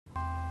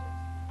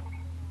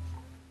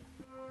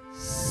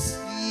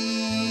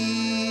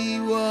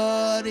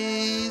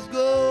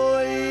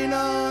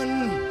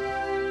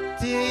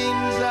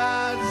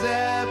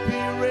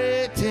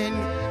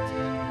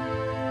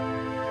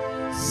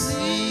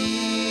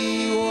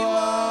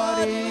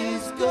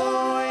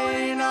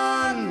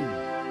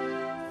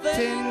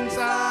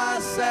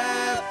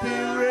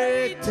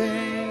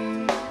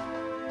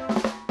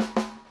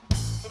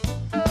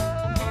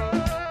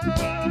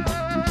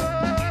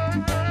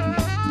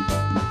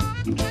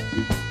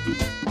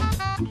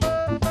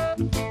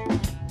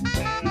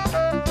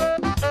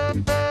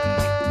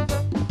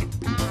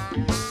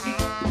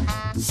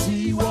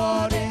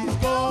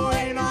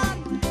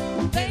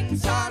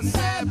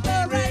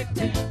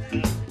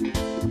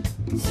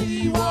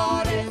See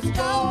what is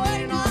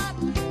going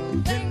on.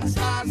 Things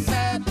are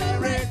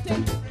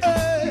separating.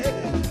 Hey,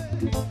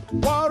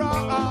 what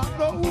are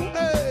no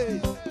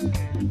hey,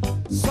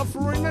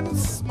 suffering and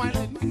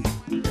smiling.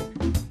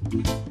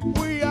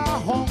 We are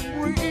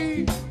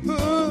hungry,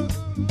 no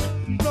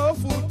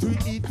food to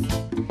eat.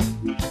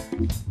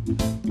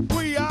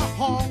 We are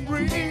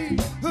hungry,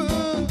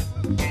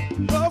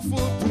 no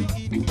food to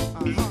eat.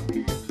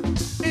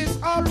 It's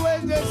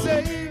always the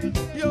same,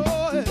 yo.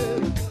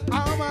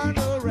 I'm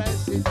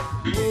unarrested.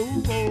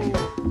 Oh,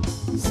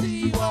 oh.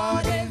 See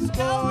what is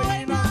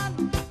going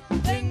on.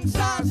 Things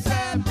are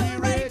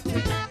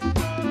separating.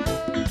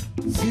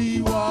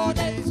 See what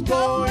is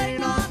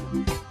going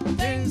on.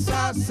 Things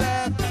are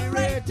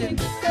separating.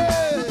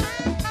 Hey.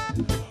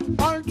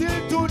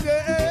 Until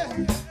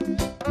today,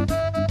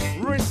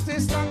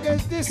 resistance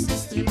against this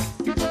system.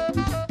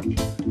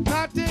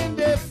 Nothing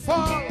they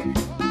fall.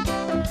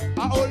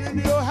 I only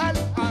know help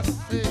I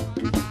say.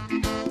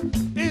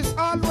 It's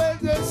always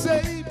the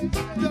same.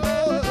 Yo,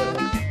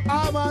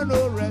 I'm an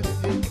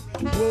arrested.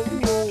 Whoa,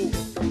 whoa.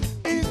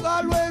 It's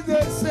always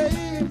the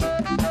same.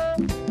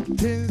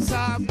 Things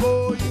are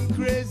going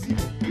crazy.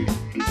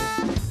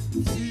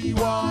 See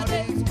what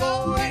is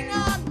going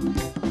on.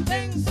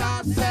 Things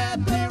are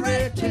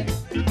separating.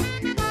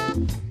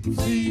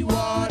 See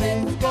what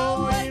is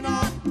going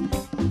on.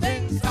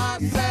 Things are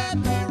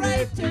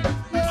separating.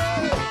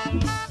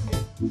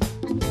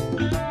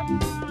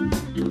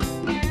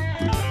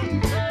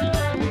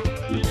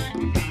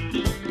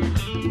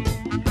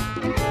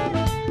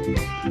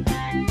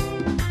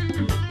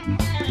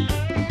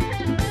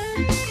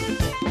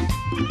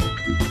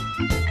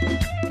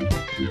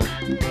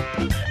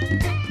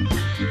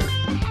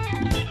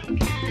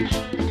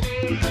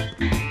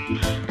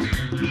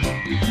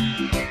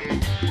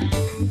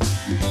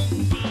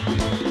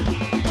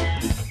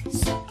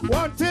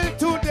 Until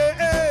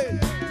today,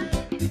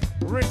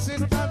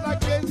 resistance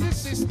against the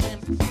system.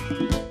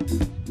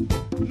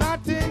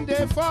 Nothing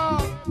they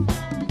fall.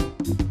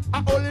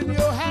 I only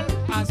know help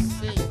I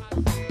see.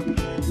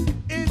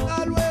 It's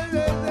always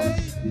the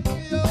same.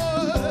 Yo,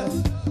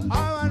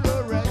 I'm an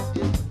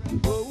arrested.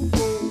 Oh,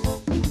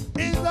 oh.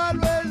 It's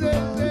always the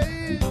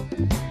same.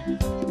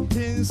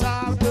 Things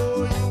are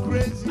going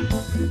crazy.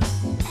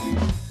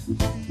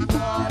 See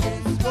what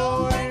is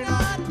going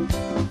on.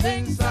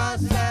 Things are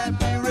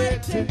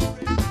separating.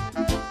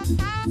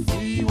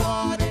 See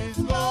what is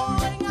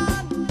going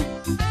on.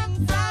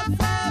 Things are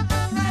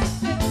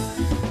separating.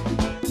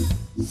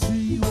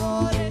 See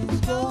what is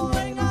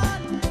going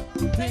on.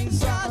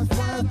 Things are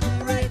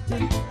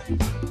separating.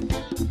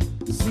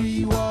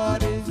 See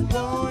what is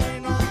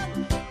going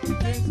on.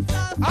 Things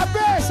are separating. A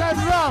bass and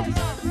drum.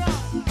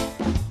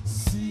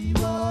 See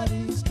what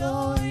is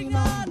going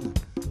on.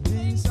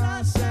 Things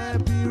are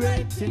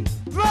separating.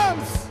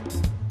 Drums.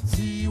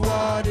 See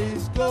what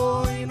is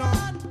going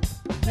on.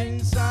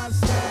 Things are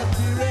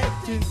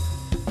separating.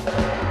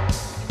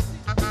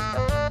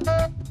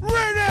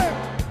 Rhythm.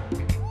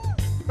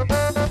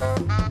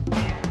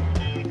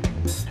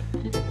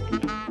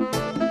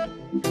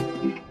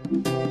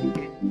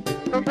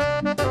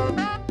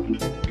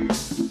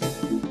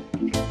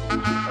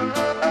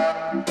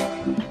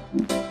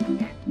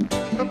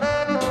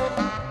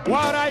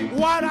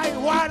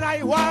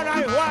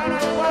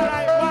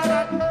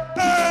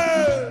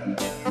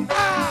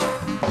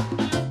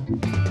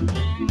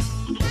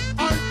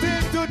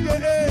 Until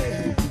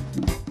today,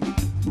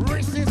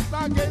 resist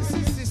against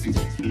the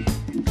system.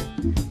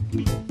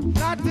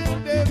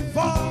 Nothing they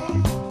fall.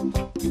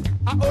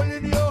 I only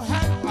know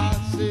help I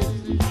say.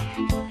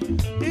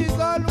 It's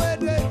always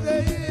the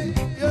same.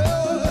 Yo,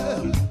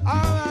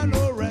 I'm an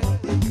already.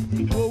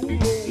 Oh,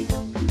 oh.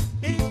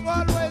 It's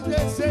always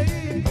the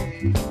same.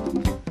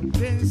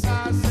 Things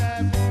are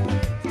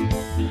separated.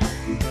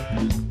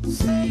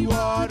 See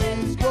what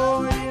is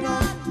going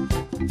on.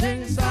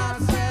 Things are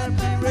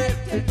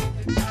separated.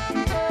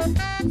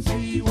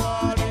 See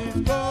what is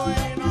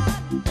going on.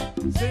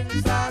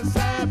 Things are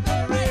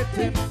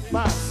separated.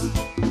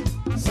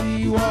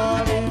 See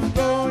what is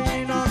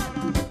going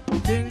on.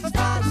 Things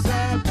are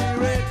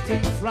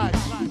separated.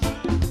 Flash.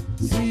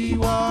 See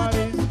what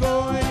is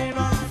going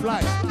on.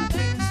 Flash.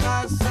 Things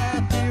are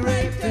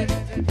separated.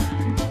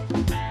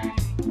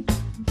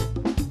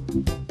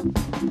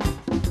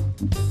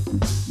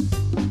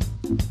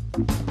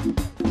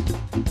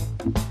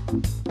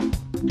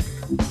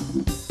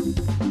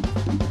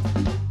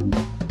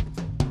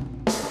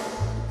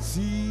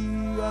 See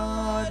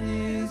what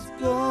is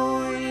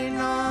going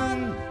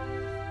on.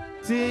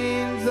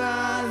 Things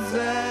are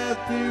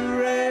separating.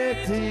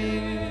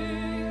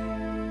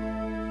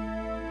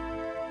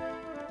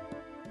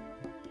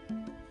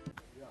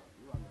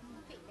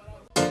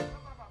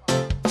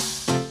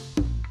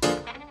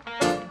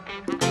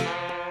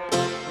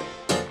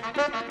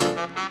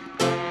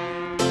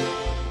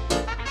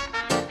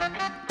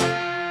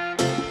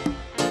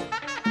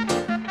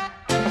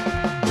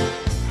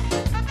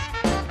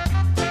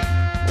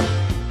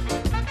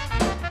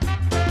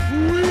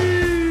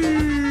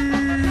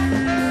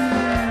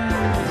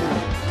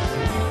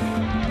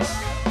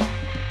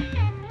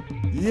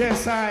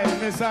 Yes, I,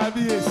 Miss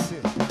ABS.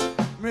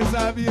 Miss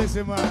ABS,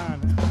 man.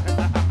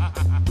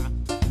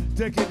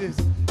 Take it this.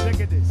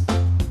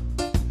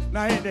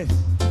 Now hit this.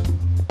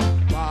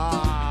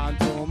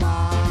 Bantuma,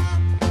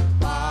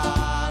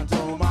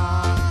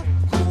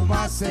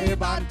 Kumase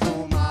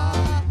Bantuma,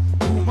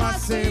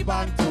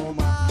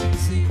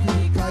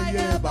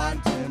 Sikikaye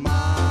Bantuma.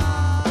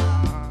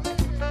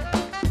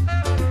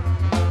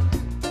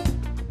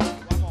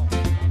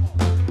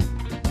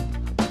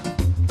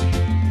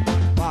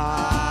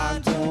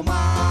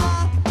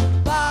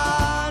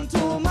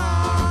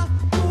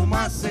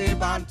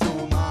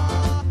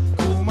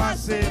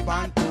 Kumase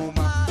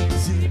Bantuma,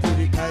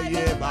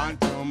 Sikikaye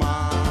Bantuma.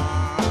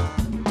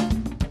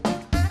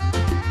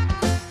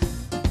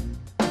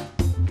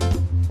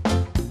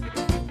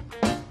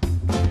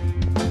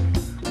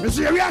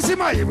 Monsieur, we are seeing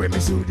my way,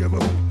 Monsieur.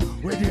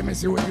 Where do you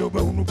miss you with your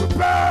bone?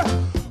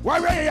 Why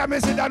are you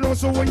missing that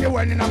also when you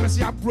went in? I'm a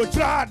approach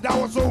that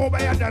was so over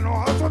than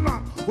also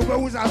now. Who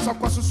was our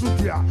Sokosu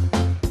Supia?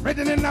 Made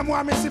in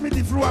Namua, missing me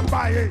the flu and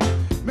buy it.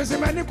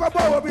 Missing many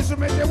Kobo will be so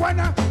many one.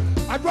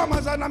 I draw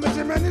my son, I'm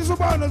missing many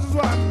Subanos as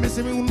well.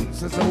 Missing me,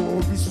 says the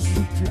will be so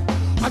superior.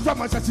 I draw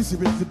my sassy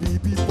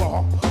baby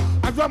ball.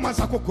 I draw my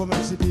Sakoko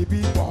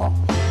baby ball.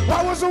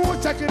 Why was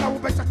I checking? I will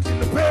better kill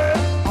the pay.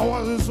 I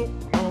was so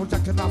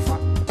checking off.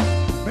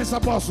 Mr.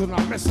 Boston,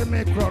 I'm missing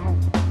me chrono.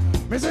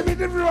 Missing me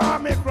the view,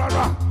 I'm a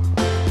chrono.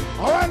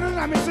 Oh,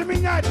 I'm missing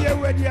me idea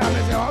where the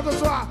others are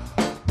also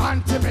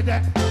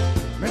anti-med.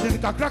 Missing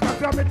the crack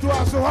me to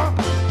us,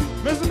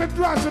 Missing me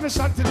to us in the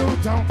Shanty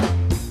town.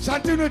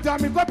 Shanty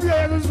town, me copy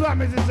as well,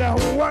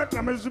 Mrs. What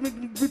I'm missing me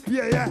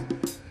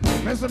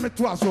BPA. Missing me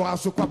to us, so I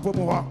so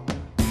Kapomo.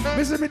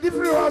 Missing me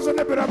different was on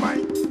the better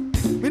mind.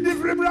 Me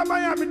different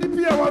Ramaya, me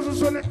DPA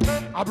was on it.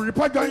 I'll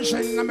report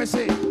junction, I'm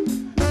say.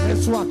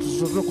 That's what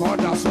to record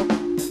us.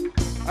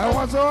 I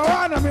was all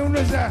one, I mean,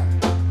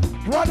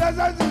 brothers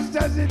and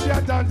sisters in the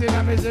attention,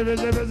 I'm a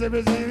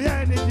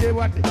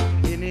what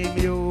in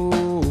you.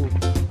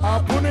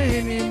 I'll put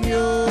it in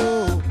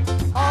you.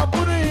 I'll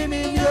put it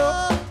in you.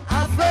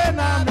 I'm friend,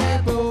 I'm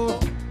able.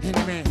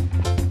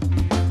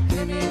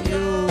 In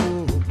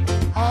you.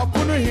 I'll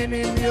put it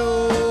in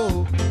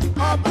you.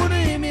 I'll put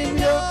it in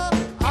you.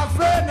 I'm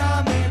friend,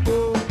 I'm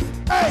able.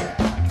 Hey!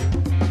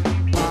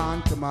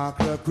 Want to mark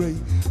the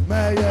great.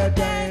 May you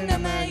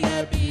dine, may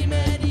you be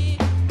ready.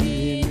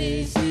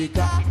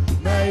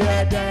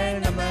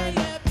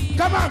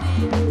 Come on!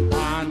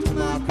 Want to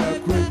mark a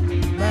quick,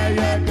 may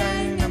you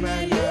dine,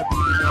 may you be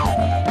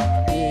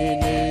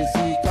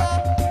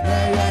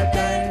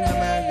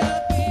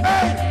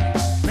hey!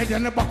 Me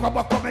the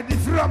baka me the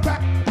front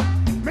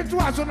me to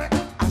as on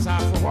as I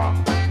for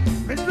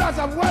me to as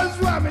I was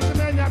me to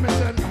me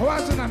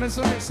was na me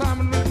so me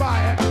sam no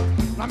buy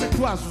na me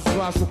to as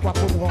so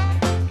kwapo mo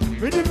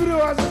me the free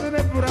was in the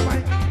buramai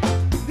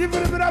the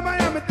free buramai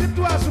me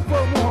to as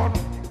po mo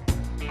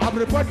I'm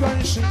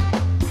reporting shit.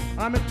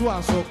 I'm to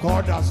us so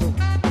called us.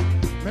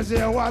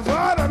 Monsieur was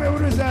all of me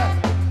would say.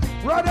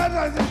 Brothers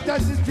and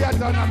sisters,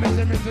 theater, I'm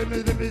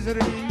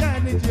misery.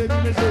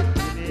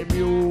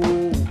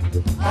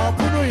 I'll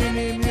put it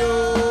in you.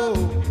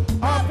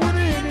 I'll put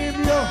it in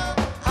you.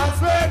 I'm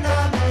friend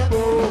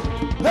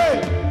of hey!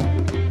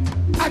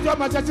 I draw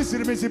my chassis,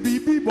 Missy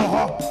BB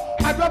Boho.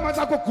 I draw my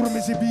Sakoko,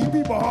 Missy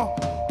BB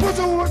Boho. Who's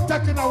the one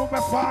taking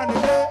over funny?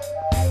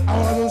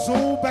 I was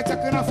so better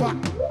than a fat.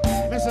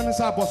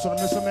 Mr. Boston,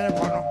 Mr.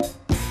 Menepono.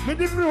 Me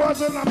different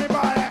was on me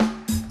by it.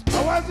 I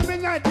was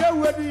in idea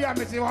where the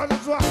Amity was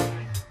as well.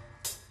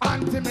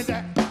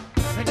 Anti-mede.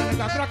 Me didn't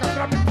got track of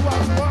me to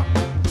us.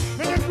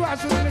 Me didn't go as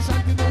soon as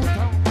Shanty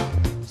town.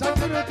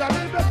 Shanty town, me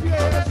the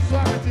PA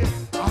Swamity.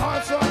 A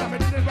hard son, I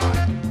didn't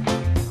buy.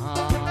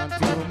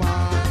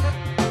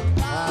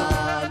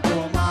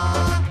 Antuma,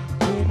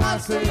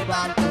 Kumase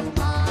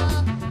Bantuma,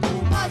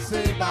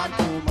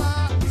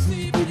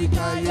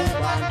 Sibirikaye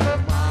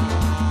Bantuma.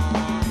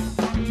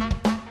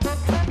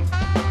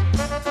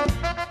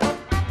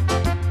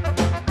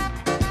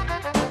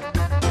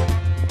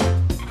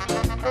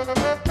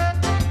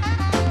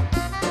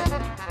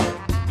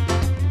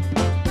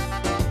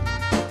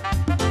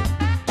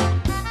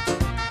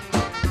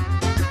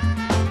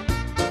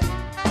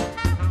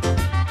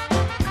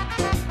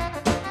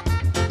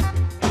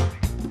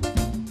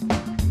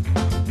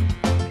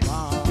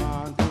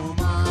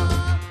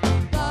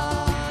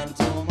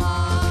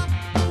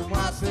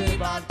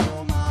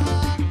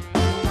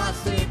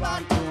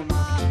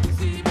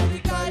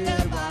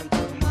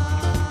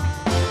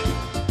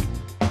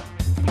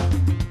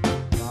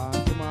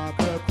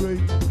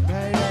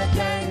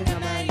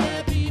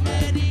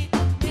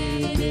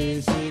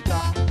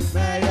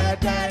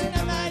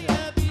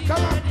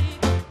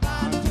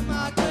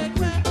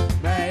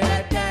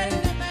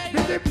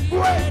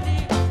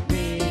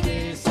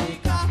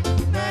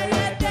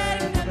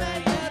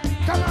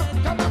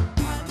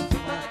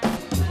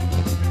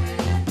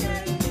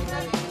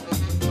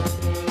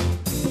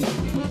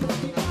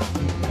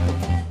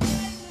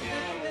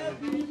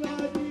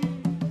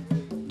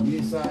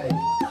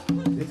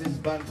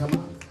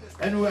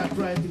 And we are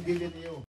trying to give you